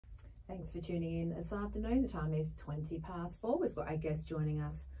Thanks for tuning in this afternoon. The time is 4:20. We've got our guest joining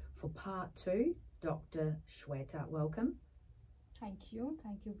us for part 2, Dr. Shweta. Welcome. Thank you,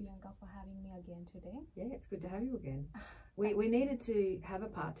 Bianca, for having me again today. Yeah, it's good to have you again. We needed to have a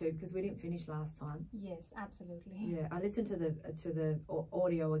part 2 because we didn't finish last time. Yes, absolutely. Yeah, I listened to the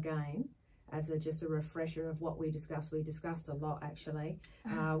audio again as just a refresher of what we discussed. We discussed a lot, actually.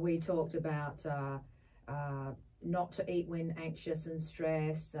 We talked about not to eat when anxious and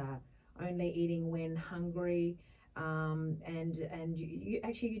stressed, only eating when hungry, and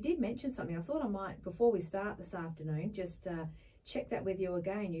you did mention something. I thought I might, before we start this afternoon, just check that with you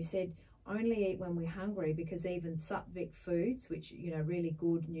again. You said only eat when we're hungry, because even Sattvic foods, which, you know, really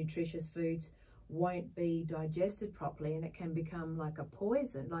good nutritious foods, won't be digested properly, and it can become like a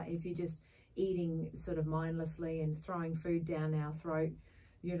poison. Like if you're just eating sort of mindlessly and throwing food down our throat,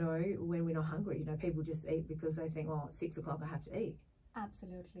 you know, when we're not hungry. You know, people just eat because they think, well, at 6 o'clock I have to eat.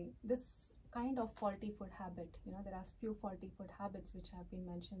 Absolutely. This kind of faulty food habit, you know, there are few faulty food habits which have been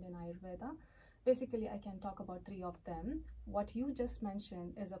mentioned in Ayurveda. Basically, I can talk about 3 of them. What you just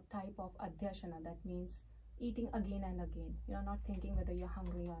mentioned is a type of adhyasana, that means eating again and again, you know, not thinking whether you're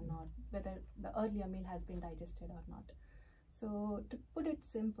hungry or not, whether the earlier meal has been digested or not. So to put it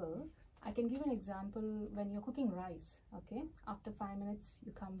simple, I can give an example. When you're cooking rice, okay, after 5 minutes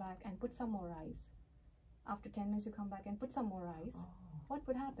you come back and put some more rice. After 10 minutes you come back and put some more rice. What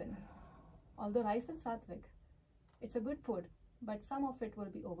would happen? Although rice is Sattvic, it's a good food, but some of it will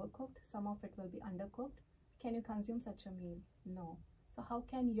be overcooked, some of it will be undercooked. Can you consume such a meal? No. So how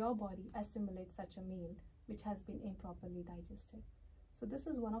can your body assimilate such a meal which has been improperly digested? So this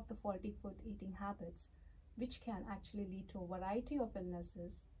is one of the faulty food eating habits which can actually lead to a variety of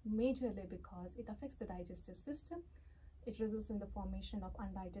illnesses, majorly because it affects the digestive system. It results in the formation of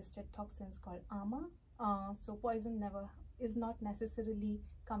undigested toxins called ama. So poison is not necessarily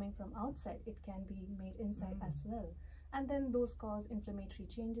coming from outside, it can be made inside as well. And then those cause inflammatory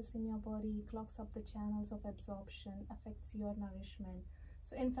changes in your body, clogs up the channels of absorption, affects your nourishment.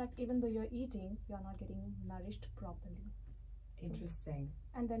 So in fact, even though you're eating, you're not getting nourished properly. Interesting.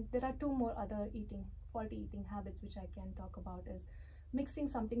 So, and then there are 2 more other faulty eating habits which I can talk about, is mixing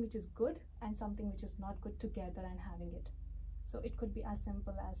something which is good and something which is not good together and having it. So it could be as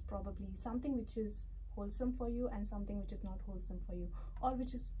simple as probably something which is wholesome for you and something which is not wholesome for you, or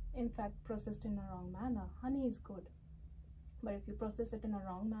which is in fact processed in a wrong manner. Honey is good, but if you process it in a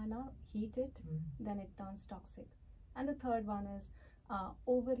wrong manner, heat it, then it turns toxic. And the third one is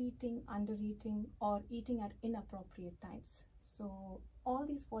overeating, undereating, or eating at inappropriate times. So all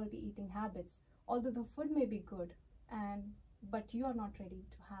these faulty eating habits, although the food may be good, but you are not ready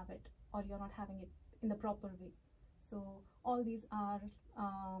to have it, or you're not having it in the proper way. So all these are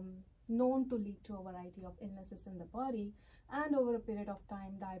known to lead to a variety of illnesses in the body, and over a period of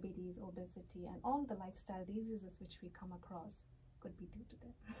time, diabetes, obesity, and all the lifestyle diseases which we come across could be due to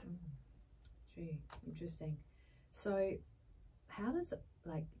them. Gee, interesting. So how does,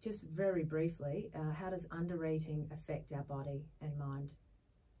 like, just very briefly, how does undereating affect our body and mind?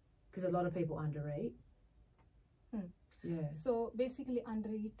 Because a lot of people undereat. Yeah. So basically,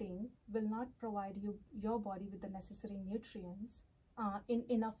 undereating will not provide your body with the necessary nutrients in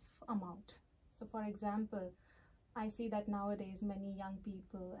enough amount. So for example, I see that nowadays many young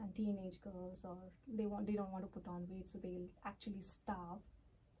people and teenage girls, or they don't want to put on weight, so they'll actually starve,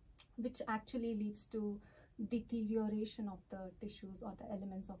 which actually leads to deterioration of the tissues or the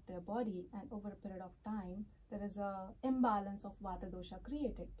elements of their body, and over a period of time there is a imbalance of vata dosha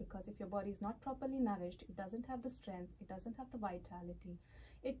created, because if your body is not properly nourished, it doesn't have the strength, it doesn't have the vitality,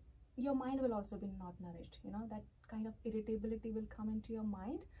 your mind will also be not nourished. You know, that kind of irritability will come into your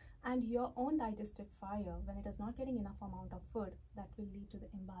mind, and your own digestive fire, when it is not getting enough amount of food, that will lead to the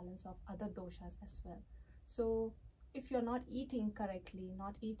imbalance of other doshas as well. So if you're not eating correctly,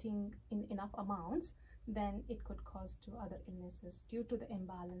 not eating in enough amounts, then it could cause to other illnesses due to the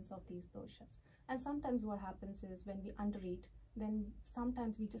imbalance of these doshas. And sometimes what happens is, when we undereat, then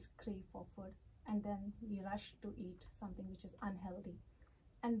sometimes we just crave for food, and then we rush to eat something which is unhealthy.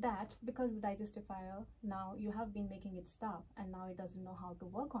 And that, because the digestive fire, now you have been making it starve, and now it doesn't know how to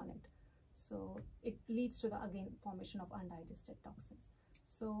work on it. So it leads to the, again, formation of undigested toxins.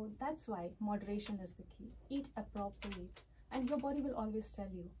 So that's why moderation is the key. Eat appropriate, and your body will always tell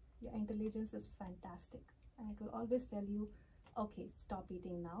you. Your intelligence is fantastic, and it will always tell you, okay, stop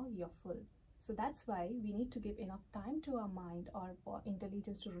eating now, you're full. So that's why we need to give enough time to our mind or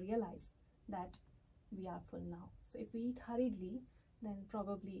intelligence to realize that we are full now. So if we eat hurriedly, then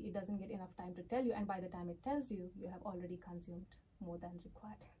probably it doesn't get enough time to tell you, and by the time it tells you, you have already consumed more than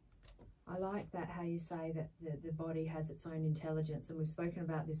required. I like that, how you say that the body has its own intelligence, and we've spoken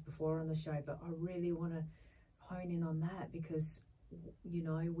about this before on the show, but I really want to hone in on that, because, you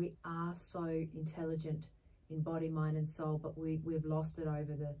know, we are so intelligent in body, mind and soul, but we've lost it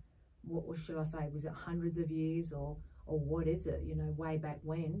over the, what should I say, was it hundreds of years, or what is it, you know, way back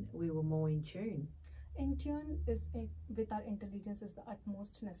when we were more in tune. In tune is with our intelligence is the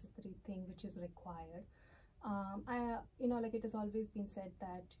utmost necessary thing which is required. You know, like it has always been said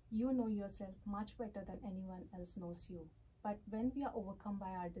that you know yourself much better than anyone else knows you. But when we are overcome by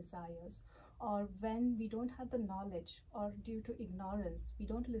our desires, or when we don't have the knowledge, or due to ignorance, we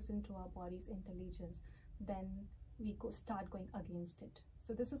don't listen to our body's intelligence, then we start going against it.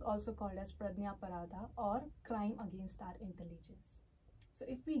 So this is also called as pradnya parada, or crime against our intelligence. So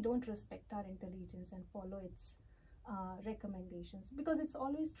if we don't respect our intelligence and follow its recommendations, because it's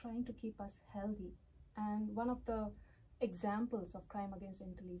always trying to keep us healthy. And one of the examples of crime against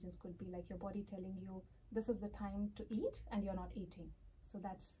intelligence could be like your body telling you this is the time to eat and you're not eating. So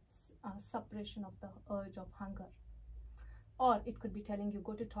that's suppression of the urge of hunger. Or it could be telling you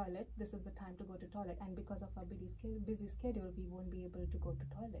go to toilet, this is the time to go to toilet, and because of our busy schedule we won't be able to go to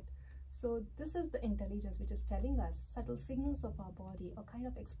toilet. So this is the intelligence which is telling us subtle signals of our body, or kind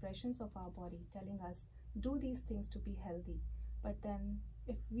of expressions of our body, telling us do these things to be healthy. But then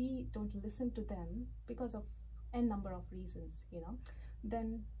if we don't listen to them because of n number of reasons, you know,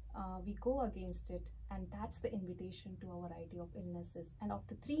 then we go against it, and that's the invitation to a variety of illnesses. And of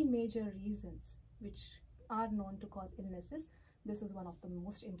the 3 major reasons which are known to cause illnesses, this is one of the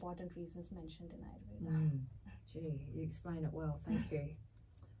most important reasons mentioned in Ayurveda. Gee, you explain it well, thank you.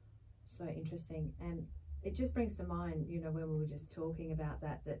 So interesting. And it just brings to mind, you know, when we were just talking about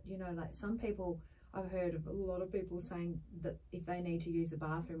that, you know, like some people, I've heard of a lot of people saying that if they need to use a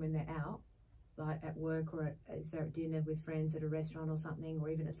bathroom when they're out, like at work, or if they're at dinner with friends at a restaurant or something, or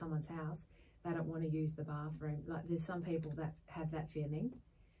even at someone's house, they don't want to use the bathroom. Like there's some people that have that feeling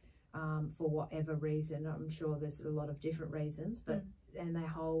for whatever reason. I'm sure there's a lot of different reasons, but and they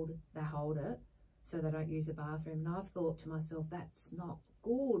hold it so they don't use the bathroom. And I've thought to myself, that's not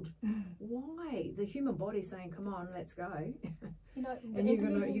good. Why? The human body's saying, come on, let's go. You know,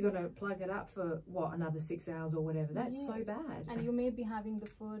 and you're gonna plug it up for what, another 6 hours or whatever. That's so bad. And you may be having the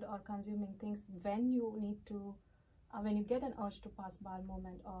food or consuming things when you need to, when you get an urge to pass bowel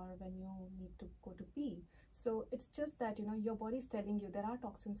movement, or when you need to go to pee. So it's just that, you know, your body's telling you there are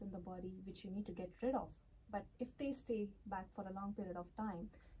toxins in the body which you need to get rid of. But if they stay back for a long period of time,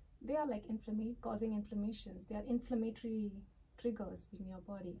 they are like causing inflammations. They are inflammatory triggers in your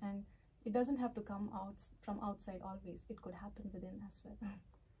body, and it doesn't have to come out from outside always. It could happen within as well.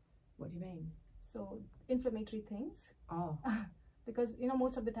 What do you mean? So inflammatory things. Oh. Because, you know,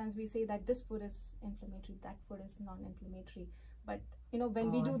 most of the times we say that this food is inflammatory, that food is non-inflammatory. But, you know,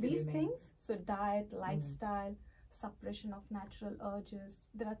 when we do these things, so diet, lifestyle, suppression of natural urges,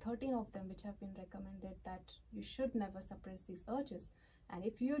 there are 13 of them which have been recommended that you should never suppress these urges. And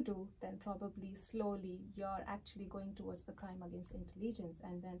if you do, then probably slowly you're actually going towards the crime against intelligence.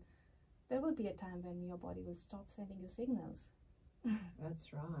 And then there will be a time when your body will stop sending you signals.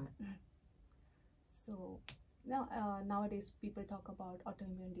 That's right. So now, nowadays people talk about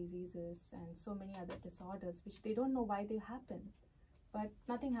autoimmune diseases and so many other disorders which they don't know why they happen. But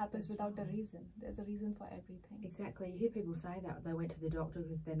nothing happens without a reason. There's a reason for everything. Exactly. You hear people say that they went to the doctor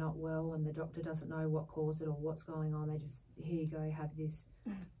because they're not well, and the doctor doesn't know what caused it or what's going on. They just, here you go, have this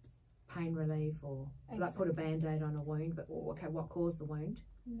pain relief, or like put a band-aid on a wound. But okay, what caused the wound?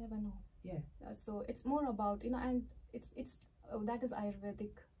 You never know. Yeah. So it's more about, you know, and it's that is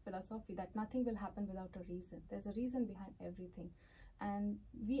Ayurvedic philosophy, that nothing will happen without a reason. There's a reason behind everything. And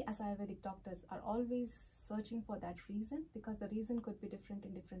we as Ayurvedic doctors are always searching for that reason, because the reason could be different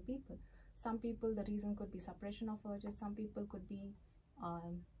in different people. Some people, the reason could be suppression of urges. Some people could be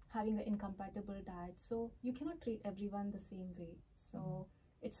having an incompatible diet. So you cannot treat everyone the same way. So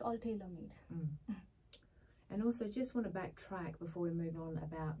it's all tailor-made. And also just want to backtrack before we move on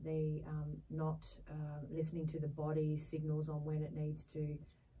about the not listening to the body signals on when it needs to,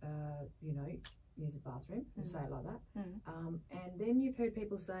 you know, use a bathroom, say it like that. And then you've heard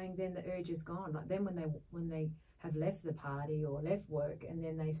people saying then the urge is gone. Like then when they have left the party or left work, and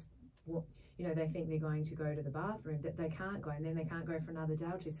then they, you know, they think they're going to go to the bathroom, that they can't go, and then they can't go for another day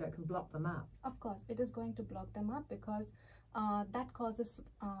or two, so it can block them up. Of course, it is going to block them up, because that causes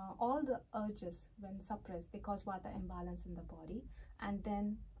all the urges when suppressed. They cause vata imbalance in the body, and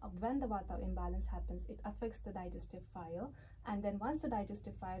then when the vata imbalance happens, it affects the digestive fire, and then once the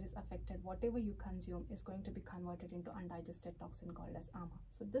digestive fire is affected, whatever you consume is going to be converted into undigested toxin called as ama.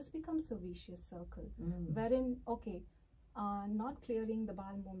 So this becomes a vicious circle, wherein, okay, Not clearing the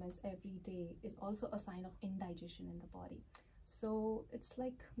bowel movements every day is also a sign of indigestion in the body. So it's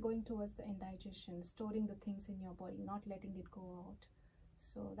like going towards the indigestion, storing the things in your body, not letting it go out.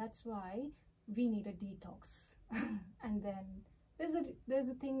 So that's why we need a detox. And then there's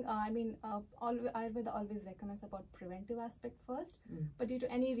a thing, Ayurveda always recommends about preventive aspect first, but due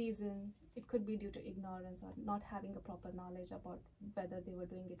to any reason, it could be due to ignorance or not having a proper knowledge about whether they were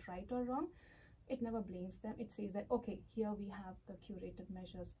doing it right or wrong. It never blames them. It says that, okay, here we have the curative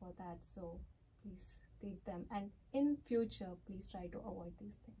measures for that, so please take them. And in future, please try to avoid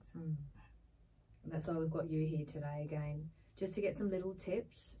these things. That's why we've got you here today again, just to get some little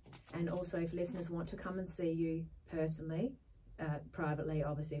tips. And also if listeners want to come and see you personally, privately,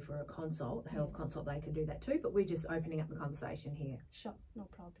 obviously for a consult, health consult, they can do that too, but we're just opening up the conversation here. Sure, no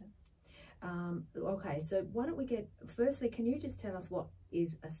problem. Okay, so why don't we firstly, can you just tell us what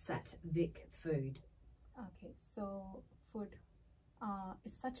is a Sattvic food? Okay, so food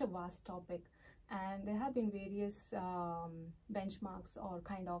is such a vast topic, and there have been various benchmarks or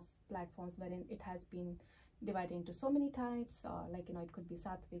kind of platforms wherein it has been divided into so many types, like, it could be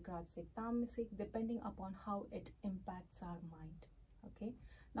Sattvic, Rajasic, Tamasic, depending upon how it impacts our mind. Okay,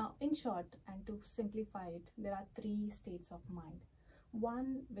 now in short, and to simplify it, there are 3 states of mind.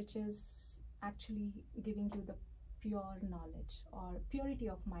 One which is actually giving you the pure knowledge or purity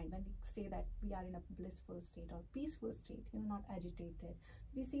of mind. When we say that we are in a blissful state or peaceful state, not agitated,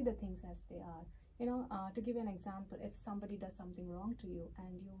 we see the things as they are. To give you an example, if somebody does something wrong to you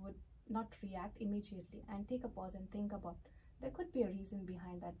and you would not react immediately and take a pause and think about, there could be a reason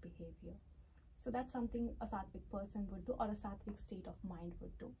behind that behavior. So that's something a Sattvic person would do, or a Sattvic state of mind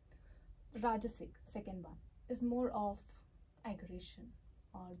would do. Rajasic, second one, is more of aggression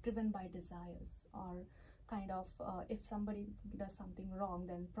or driven by desires, or kind of if somebody does something wrong,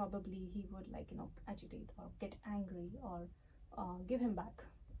 then probably he would agitate or get angry or give him back,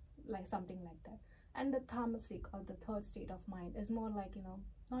 like something like that. And the Tamasic, or the third state of mind, is more like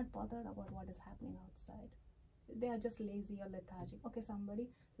not bothered about what is happening outside. They are just lazy or lethargic. Okay, somebody,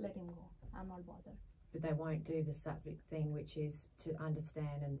 let him go, I'm not bothered. But they won't do the Sattvic thing, which is to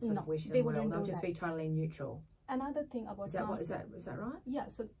understand and sort No, of wish them they well. wouldn't They'll do just that. be totally neutral. Another thing about is that right? Yeah,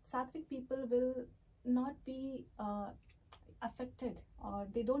 so Sattvic people will not be affected, or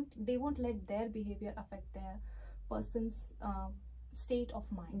they won't let their behavior affect their person's state of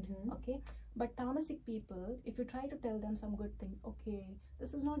mind. Okay, but Tamasic people, if you try to tell them some good things, okay,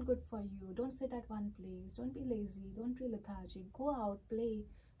 this is not good for you, don't sit at one place, don't be lazy, don't be lethargic, go out, play,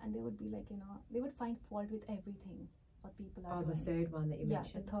 and they would be like, they would find fault with everything what people are doing. The third one that you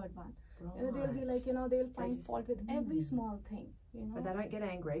mentioned. Yeah, the third one. Right. They'll be like, they'll find fault with every small thing, But they don't get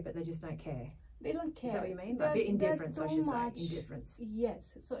angry, but they just don't care. They don't care. Is that what you mean? Like a bit indifference, I should say. Indifference.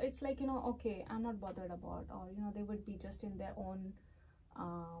 Yes. So it's like, okay, I'm not bothered about, or, they would be just in their own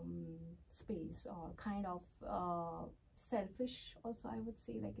space, or kind of selfish also, I would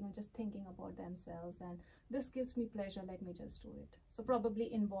say, like, just thinking about themselves, and this gives me pleasure, let me just do it. So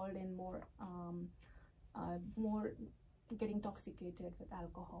probably involved in more getting intoxicated with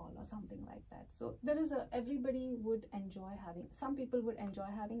alcohol or something like that. So there is everybody would enjoy having, some people would enjoy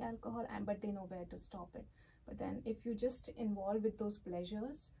having alcohol, but they know where to stop it. But then if you just involve with those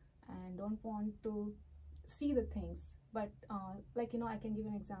pleasures and don't want to see the things, but I can give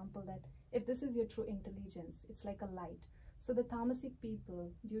an example that if this is your true intelligence, it's like a light. So the Tamasic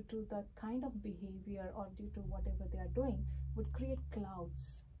people, due to the kind of behavior or due to whatever they are doing, would create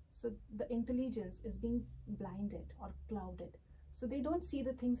clouds. So the intelligence is being blinded or clouded. So they don't see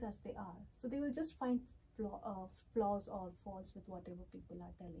the things as they are. So they will just find flaws or faults with whatever people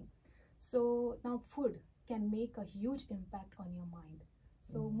are telling. So now food can make a huge impact on your mind.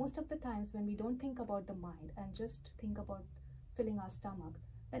 So most of the times when we don't think about the mind and just think about filling our stomach,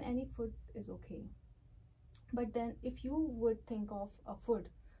 then any food is okay. But then if you would think of a food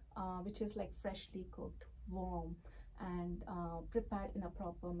which is like freshly cooked, warm, and prepared in a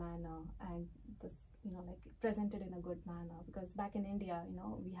proper manner, and this like presented in a good manner, because back in India,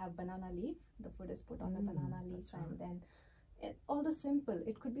 we have banana leaf, the food is put on the banana leaf, and then all the simple,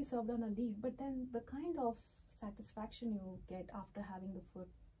 it could be served on a leaf, but then the kind of satisfaction you get after having the food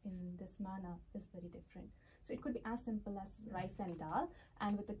in this manner is very different. So it could be as simple as rice and dal,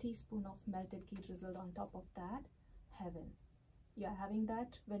 and with a teaspoon of melted ghee drizzled on top of that, heaven. You're having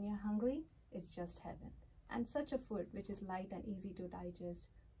that when you're hungry, it's just heaven. And such a food which is light and easy to digest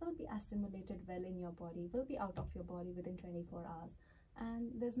will be assimilated well in your body, will be out of your body within 24 hours,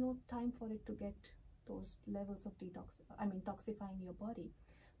 and there's no time for it to get those levels of toxifying your body.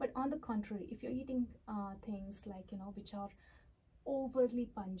 But on the contrary, if you're eating things like which are overly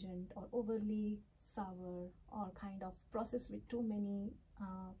pungent or overly sour or kind of processed with too many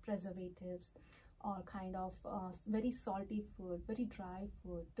preservatives, or kind of very salty food, very dry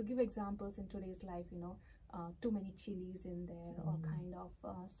food. To give examples in today's life, too many chilies in there, or kind of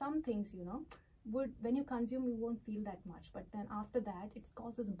some things, would, when you consume, you won't feel that much, but then after that it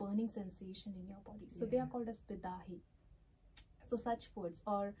causes burning sensation in your body. So they are called as pidahi. So such foods,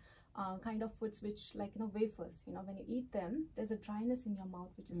 or kind of foods which, like wafers, when you eat them, there's a dryness in your mouth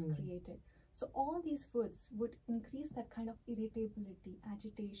which is created. So all these foods would increase that kind of irritability,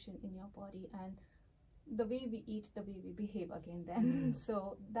 agitation in your body, and the way we eat, the way we behave again then.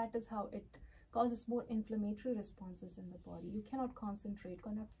 So that is how it causes more inflammatory responses in the body. You cannot concentrate,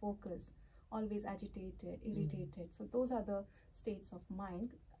 cannot focus, always agitated, irritated. So those are the states of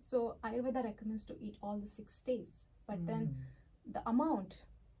mind. So Ayurveda recommends to eat all the 6 tastes, but then the amount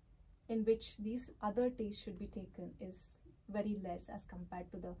in which these other tastes should be taken is very less as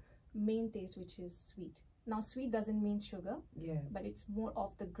compared to the main taste, which is sweet. Now sweet doesn't mean sugar, but it's more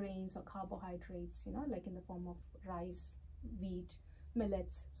of the grains or carbohydrates, like in the form of rice, wheat,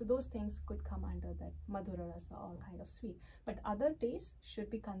 millets. So those things could come under that madhura rasa, or kind of sweet. But other tastes should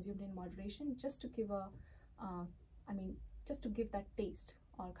be consumed in moderation, just to give just to give that taste,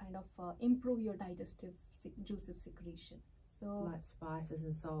 or kind of improve your digestive juices secretion. So like spices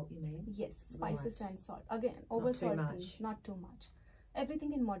and salt, you mean? Yes, spices and salt. Again, over salty, not too much.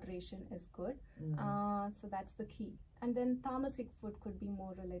 Everything in moderation is good. So that's the key. And then tamasic food could be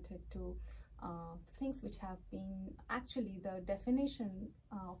more related to things which have been, actually the definition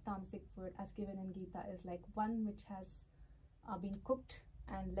of tamasic food as given in Gita is like one which has been cooked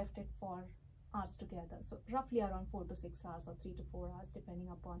and left it for hours together. So roughly around 4 to 6 hours, or 3 to 4 hours, depending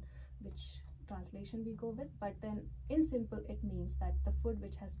upon which translation we go with. But then in simple, it means that the food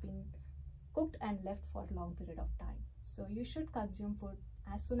which has been cooked and left for a long period of time. So you should consume food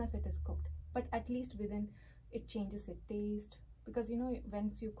as soon as it is cooked, but at least within, it changes its taste, because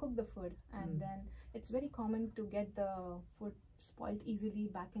once you cook the food, and then it's very common to get the food spoiled easily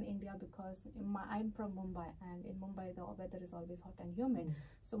back in India, because I'm from Mumbai, and in Mumbai the weather is always hot and humid.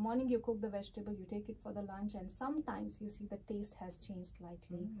 So morning you cook the vegetable, you take it for the lunch, and sometimes you see the taste has changed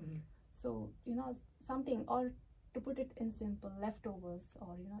slightly. So something, or to put it in simple, leftovers,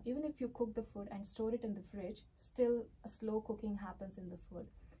 or even if you cook the food and store it in the fridge, still a slow cooking happens in the food,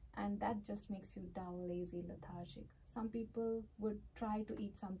 and that just makes you dull, lazy, lethargic. Some people would try to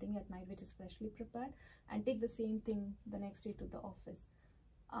eat something at night which is freshly prepared and take the same thing the next day to the office.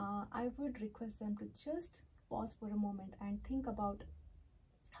 I would request them to just pause for a moment and think about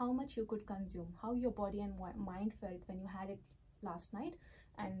how much you could consume, how your body and mind felt when you had it last night,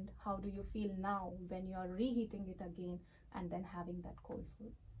 and how do you feel now when you are reheating it again and then having that cold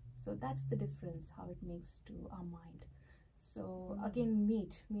food. So that's the difference, how it makes to our mind. So again,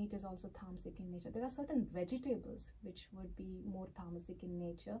 meat is also tamasic in nature. There are certain vegetables which would be more tamasic in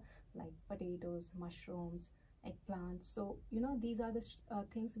nature, like potatoes, mushrooms, eggplants. So these are the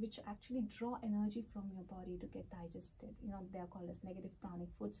things which actually draw energy from your body to get digested. They are called as negative pranic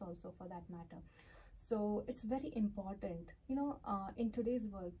foods also, for that matter. So it's very important. In today's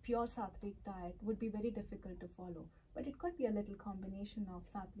world, pure Sattvic diet would be very difficult to follow, but it could be a little combination of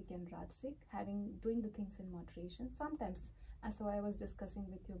Sattvic and Rajasic, doing the things in moderation. Sometimes, as I was discussing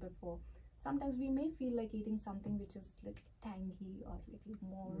with you before, sometimes we may feel like eating something which is little tangy or little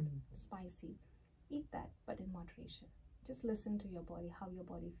more spicy. Eat that, but in moderation. Just listen to your body, how your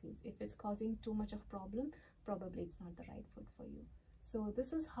body feels. If it's causing too much of problem, probably it's not the right food for you. So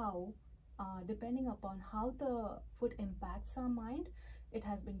this is how, depending upon how the food impacts our mind, it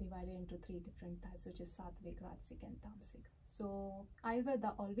has been divided into 3 different types, which is Sattvic, Rajasic and Tamasic. So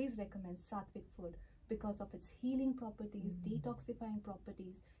Ayurveda always recommends Sattvic food because of its healing properties, detoxifying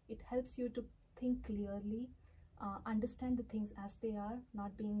properties. It helps you to think clearly, understand the things as they are,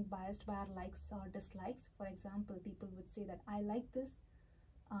 not being biased by our likes or dislikes. For example, people would say that I like this,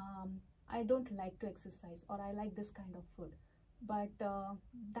 I don't like to exercise, or I like this kind of food. But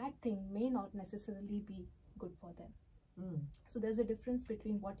that thing may not necessarily be good for them. So there's a difference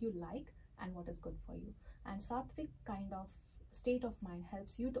between what you like and what is good for you. And Sattvic kind of state of mind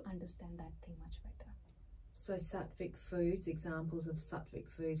helps you to understand that thing much better. So Sattvic foods, examples of Sattvic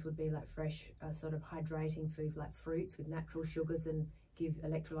foods would be like fresh, sort of hydrating foods like fruits with natural sugars and give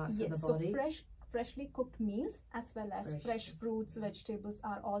electrolytes to the body. So freshly cooked meals as well as fresh fruits, vegetables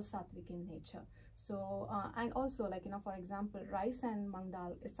are all Sattvic in nature. So and also, like for example, rice and mung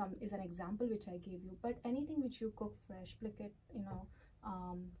dal is an example which I gave you. But anything which you cook fresh, pluck it,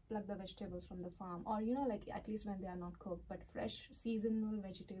 pluck the vegetables from the farm, or like at least when they are not cooked, but fresh seasonal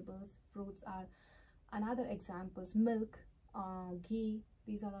vegetables, fruits are another examples. Milk, ghee,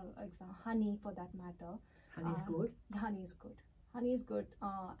 these are all honey for that matter. Honey is good? Honey is good. Honey is good,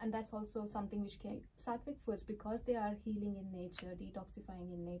 and that's also something which can, Sattvic foods, because they are healing in nature,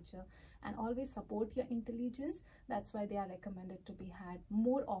 detoxifying in nature, and always support your intelligence. That's why they are recommended to be had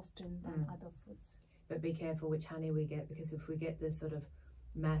more often than other foods. But be careful which honey we get, because if we get the sort of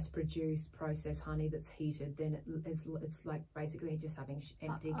mass-produced processed honey that's heated, then it's like basically just having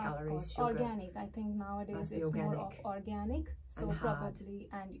empty calories, sugar. Organic, I think nowadays it's organic. more of organic, so And probably,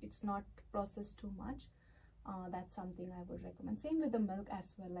 and it's not processed too much. That's something I would recommend. Same with the milk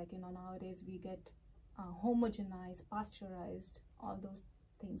as well. Like, you know, nowadays we get homogenized, pasteurized, all those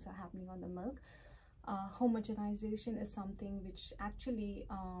things are happening on the milk. Homogenization is something which actually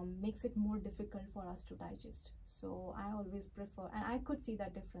makes it more difficult for us to digest. So I always prefer, and I could see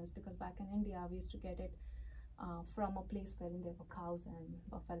that difference because back in India we used to get it from a place wherein there were cows and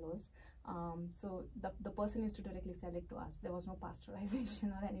buffaloes. So the person used to directly sell it to us. There was no pasteurization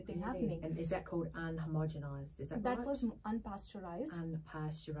or anything happening. And is that called unhomogenized? Is that right? That was unpasteurized.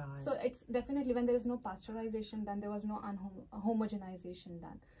 Unpasteurized. So it's definitely, when there is no pasteurization, then there was no homogenization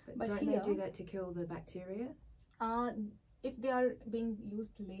done. But don't they do that to kill the bacteria? If they are being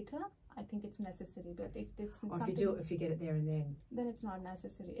used later, I think it's necessary. But if it's if you get it there and then it's not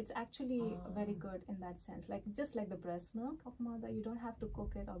necessary. It's actually very good in that sense. Like just like the breast milk of mother, you don't have to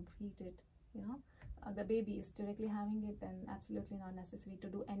cook it or heat it. You know, the baby is directly having it. Then absolutely not necessary to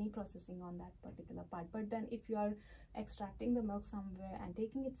do any processing on that particular part. But then if you are extracting the milk somewhere and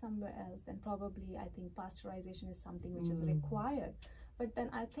taking it somewhere else, then probably I think pasteurization is something which is required. But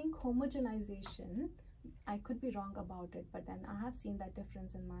then I think homogenization, I could be wrong about it, but then I have seen that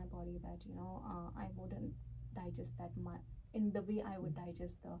difference in my body that, you know, I wouldn't digest that much in the way I would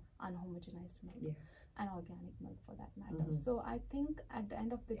digest the unhomogenized milk and organic milk for that matter. So I think at the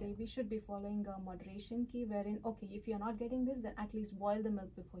end of the day, we should be following a moderation key wherein, okay, if you're not getting this, then at least boil the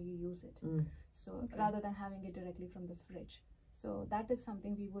milk before you use it. So rather than having it directly from the fridge. So that is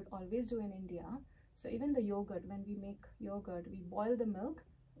something we would always do in India. So even the yogurt, when we make yogurt, we boil the milk,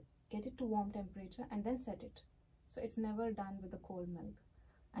 get it to warm temperature, and then set it. So it's never done with the cold milk,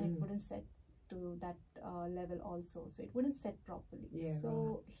 and it wouldn't set to that level also. So it wouldn't set properly.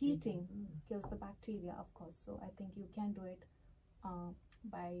 Heating kills the bacteria, of course. So I think you can do it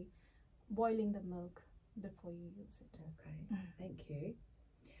by boiling the milk before you use it. Okay, thank you.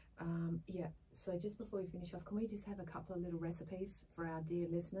 So just before we finish off, can we just have a couple of little recipes for our dear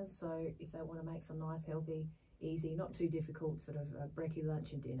listeners? So if they want to make some nice, healthy, easy, not too difficult sort of brekkie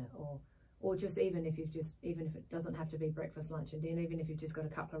lunch and dinner, or just even if it doesn't have to be breakfast, lunch and dinner, even if you've just got a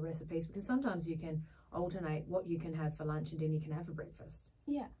couple of recipes, because sometimes you can alternate what you can have for lunch and dinner, you can have for breakfast.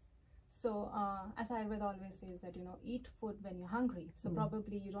 So as Ayurveda always says that, you know, eat food when you're hungry. So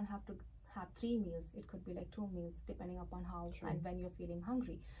probably you don't have to have 3 meals. It could be like 2 meals depending upon how and when you're feeling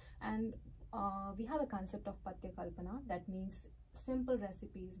hungry. And we have a concept of Patya Kalpana, that means simple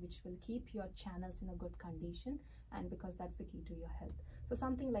recipes which will keep your channels in a good condition, and because that's the key to your health. So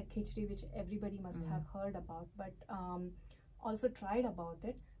something like khichdi, which everybody must have heard about, but also tried about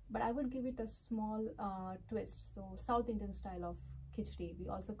it, but I would give it a small twist. So South Indian style of khichdi, we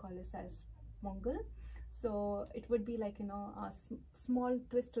also call it as Mongol. So it would be like, you know, a small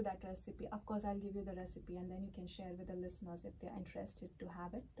twist to that recipe. Of course, I'll give you the recipe and then you can share with the listeners if they're interested to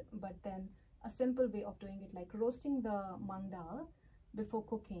have it. But then a simple way of doing it, like roasting the mung dal before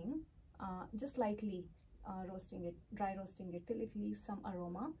cooking, just lightly roasting it, dry roasting it till it leaves some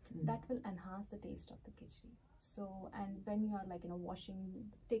aroma. That will enhance the taste of the khichdi. So, and when you are like, you know,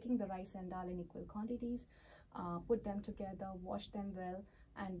 taking the rice and dal in equal quantities, put them together, wash them well,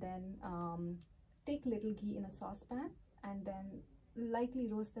 and then take little ghee in a saucepan and then lightly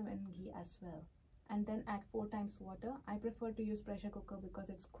roast them in ghee as well, and then add 4 times water. I prefer to use pressure cooker because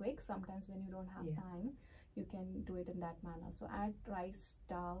it's quick. Sometimes when you don't have time, you can do it in that manner. So add rice,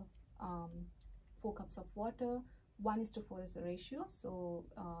 dal, 4 cups of water, 1:4 is the ratio. So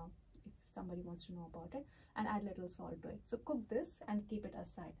if somebody wants to know about it, and add little salt to it. So cook this and keep it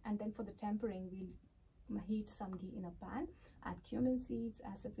aside. And then for the tempering, we'll heat some ghee in a pan, add cumin seeds,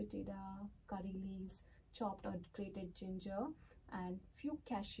 asafoetida, curry leaves, chopped or grated ginger, and few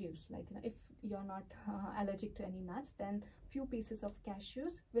cashews. Like, you know, if you're not allergic to any nuts, then few pieces of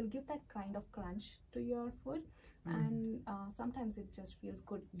cashews will give that kind of crunch to your food. And sometimes it just feels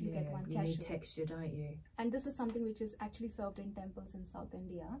good to get one cashew. You need texture, don't you? And this is something which is actually served in temples in South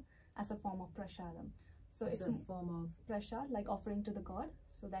India as a form of prasadam. So it's a form of prasad, like offering to the god.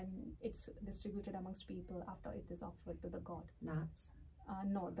 So then it's distributed amongst people after it is offered to the god. Nuts?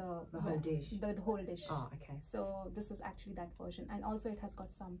 No, The whole dish. The whole dish. Oh, okay. So this is actually that version, and also it has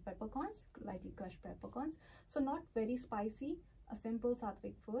got some peppercorns, lightly crushed peppercorns. So not very spicy, a simple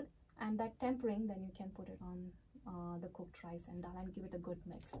Sattvic food, and that tempering, then you can put it on the cooked rice and dal and give it a good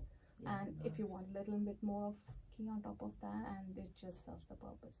mix. Yeah, and nice. if you want a little bit more of ghee on top of that, and it just serves the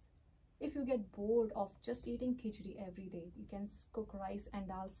purpose. If you get bored of just eating khichdi every day, you can cook rice and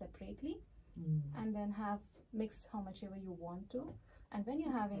dal separately, and then mix how much ever you want to. And when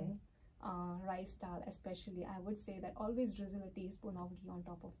you're having rice dal especially, I would say that always drizzle a teaspoon of ghee on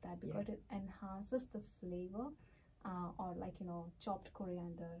top of that, because it enhances the flavor. Or like, you know, chopped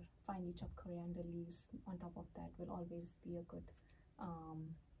coriander, finely chopped coriander leaves on top of that will always be a good,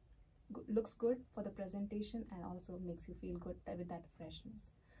 looks good for the presentation, and also makes you feel good with that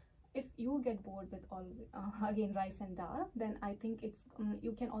freshness. If you get bored with all again rice and dal, then I think it's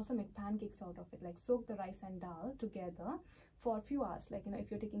you can also make pancakes out of it. Like soak the rice and dal together for a few hours. Like, you know,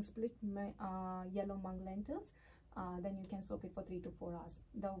 if you're taking split yellow mung lentils, then you can soak it for 3 to 4 hours.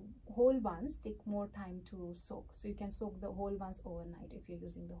 The whole ones take more time to soak, so you can soak the whole ones overnight if you're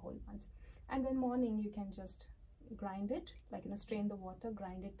using the whole ones. And then morning you can just grind it, like, you know, strain the water,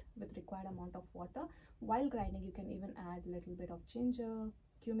 grind it with required amount of water. While grinding, you can even add a little bit of ginger,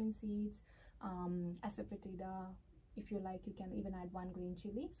 cumin seeds, asafoetida. If you like, you can even add 1 green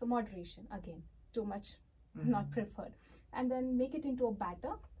chili. So moderation, again, too much not preferred. And then make it into a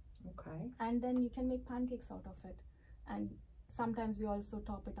batter. Okay. And then you can make pancakes out of it. And sometimes we also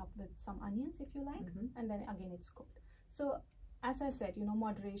top it up with some onions if you like, and then again it's cooked. So as I said, you know,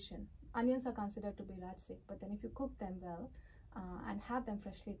 moderation. Onions are considered to be rat sick, but then if you cook them well and have them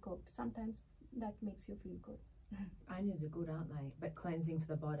freshly cooked, sometimes that makes you feel good. Onions are good, aren't they? But cleansing for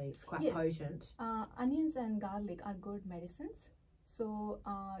the body. It's quite Yes. potent. Onions and garlic are good medicines. So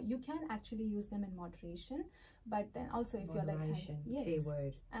you can actually use them in moderation, but then also if you're like, yes,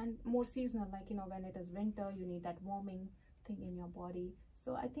 keyword, and more seasonal, like, you know, when it is winter, you need that warming thing in your body.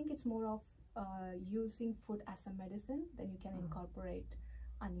 So I think it's more of using food as a medicine. Then you can incorporate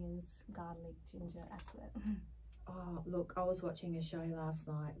onions, garlic, ginger as well. Oh, look, I was watching a show last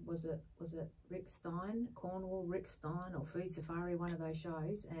night. Was it Rick Stein, Cornwall, Rick Stein, or Food Safari, one of those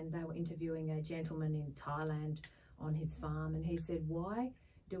shows, and they were interviewing a gentleman in Thailand on his farm, and he said, why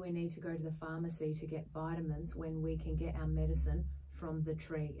do we need to go to the pharmacy to get vitamins when we can get our medicine from the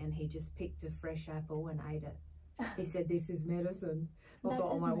tree? And he just picked a fresh apple and ate it. He said, this is medicine. I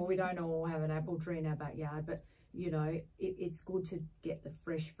thought, oh my, well, we don't all have an apple tree in our backyard, but you know, it's good to get the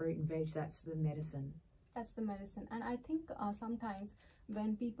fresh fruit and veg. That's the medicine. That's the medicine. And I think sometimes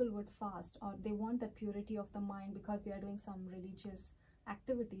when people would fast, or they want the purity of the mind because they are doing some religious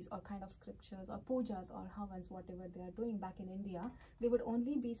activities or kind of scriptures or pujas or havans, whatever they are doing back in India, they would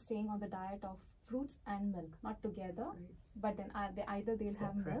only be staying on the diet of fruits and milk, not together, but then either they'll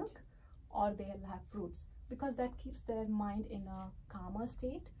have milk or they'll have fruits, because that keeps their mind in a calmer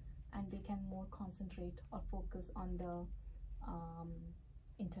state, and they can more concentrate or focus on the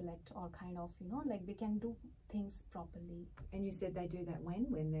intellect, or kind of, you know, like they can do things properly. And you said they do that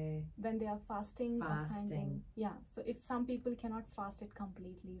when they are fasting. Or kind of, yeah. So if some people cannot fast it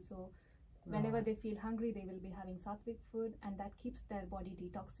completely, so whenever they feel hungry, they will be having Sattvic food, and that keeps their body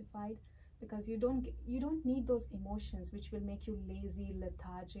detoxified, because you don't need those emotions which will make you lazy,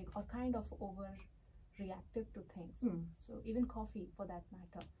 lethargic, or kind of overreactive to things. So even coffee, for that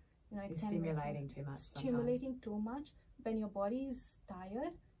matter, you know, it it's can stimulating too much. Stimulating too much. When your body is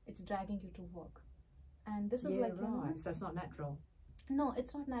tired, it's dragging you to work, and this is like, right. You know, so it's not natural. No,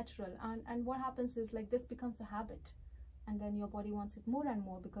 it's not natural. And what happens is, like, this becomes a habit, and then your body wants it more and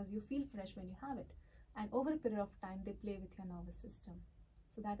more because you feel fresh when you have it, and over a period of time they play with your nervous system.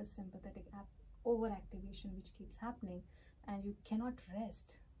 So that is sympathetic overactivation which keeps happening, and you cannot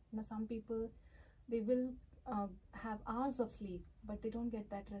rest. You know, some people, they will have hours of sleep, but they don't get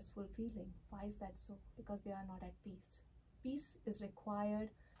that restful feeling. Why is that so? Because they are not at peace. Peace is required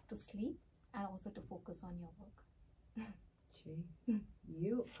to sleep and also to focus on your work. Gee,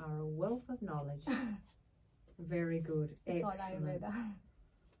 you are a wealth of knowledge. Very good. It's all Excellent. Ayurveda.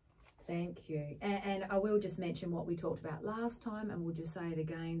 Thank you. And I will just mention what we talked about last time, and we'll just say it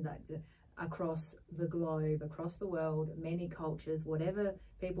again, that across the globe, across the world, many cultures, whatever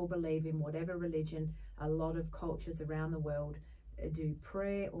people believe in, whatever religion, a lot of cultures around the world do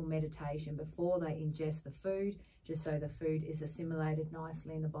prayer or meditation before they ingest the food, just so the food is assimilated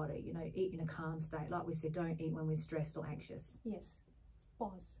nicely in the body. You know, eat in a calm state. Like we said, don't eat when we're stressed or anxious. Yes.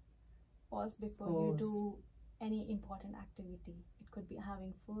 Pause before you do any important activity. It could be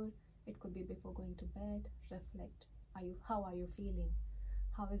having food, it could be before going to bed. Reflect. How are you feeling?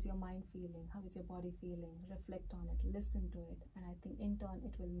 how is your mind feeling, how is your body feeling, reflect on it, listen to it, and I think in turn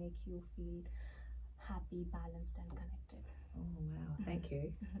it will make you feel happy, balanced and connected. Oh wow, thank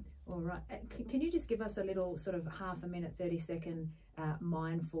you. All right, can you just give us a little sort of half a minute, 30-second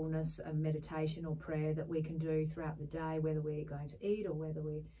mindfulness meditation or prayer that we can do throughout the day, whether we're going to eat or whether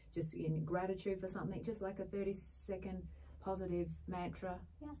we're just in gratitude for something, just like a 30-second positive mantra?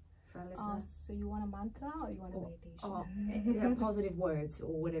 Yeah. For our listeners. So you want a mantra or you want a meditation? Positive words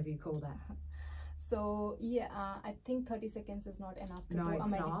or whatever you call that. So yeah, I think 30 seconds is not enough to do a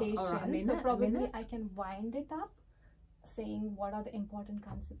meditation. Not. All right, a minute, so probably I can wind it up saying what are the important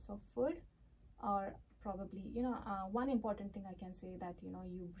concepts of food, or probably, you know, one important thing I can say that, you know,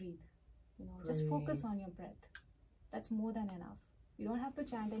 you breathe, you know, just focus on your breath. That's more than enough. You don't have to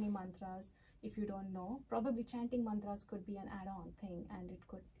chant any mantras if you don't know. Probably chanting mantras could be an add-on thing, and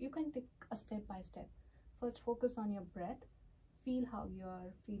you can take a step by step. First, focus on your breath. Feel how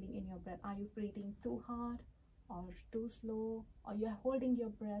you're feeling in your breath. Are you breathing too hard or too slow, or you're holding your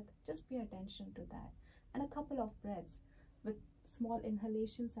breath? Just pay attention to that. And a couple of breaths with small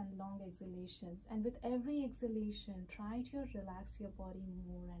inhalations and long exhalations. And with every exhalation, try to relax your body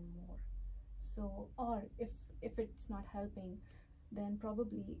more and more. So, or if it's not helping, then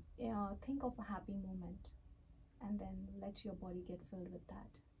probably think of a happy moment and then let your body get filled with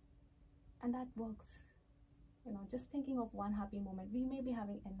that. And that works. You know, just thinking of one happy moment. We may be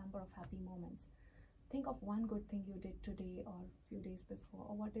having a number of happy moments. Think of one good thing you did today or a few days before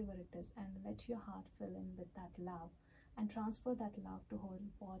or whatever it is, and let your heart fill in with that love and transfer that love to whole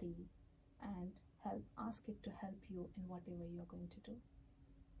body and ask it to help you in whatever you're going to do.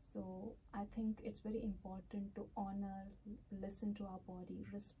 So I think it's very important to honor, listen to our body,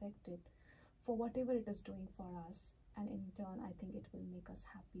 respect it for whatever it is doing for us, and in turn I think it will make us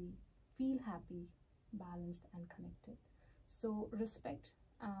happy, feel happy, balanced and connected. So respect,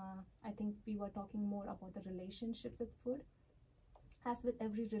 I think we were talking more about the relationship with food. As with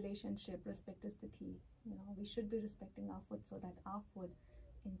every relationship, respect is the key. You know, we should be respecting our food so that our food,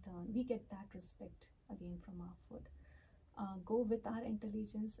 in turn, we get that respect again from our food. Go with our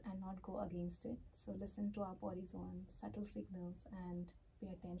intelligence and not go against it. So listen to our body's own subtle signals and pay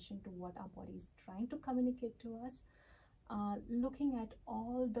attention to what our body is trying to communicate to us. Looking at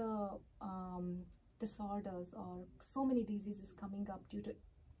all the disorders or so many diseases coming up due to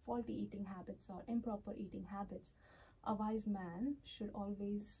faulty eating habits or improper eating habits, a wise man should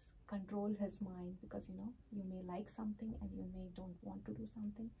always control his mind, because you know, you may like something and you may don't want to do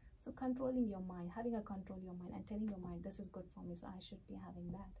something. So controlling your mind, having a control your mind and telling your mind this is good for me, so I should be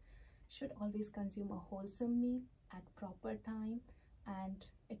having that. Should always consume a wholesome meal at proper time, and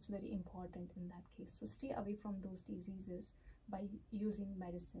it's very important in that case. So stay away from those diseases by using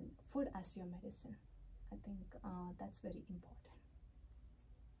medicine, food as your medicine. I think that's very important.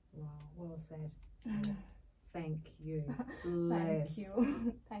 Wow, well said. Thank you. Thank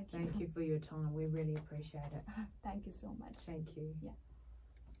you. Thank you for your time. We really appreciate it. Thank you so much. Thank you. Yeah.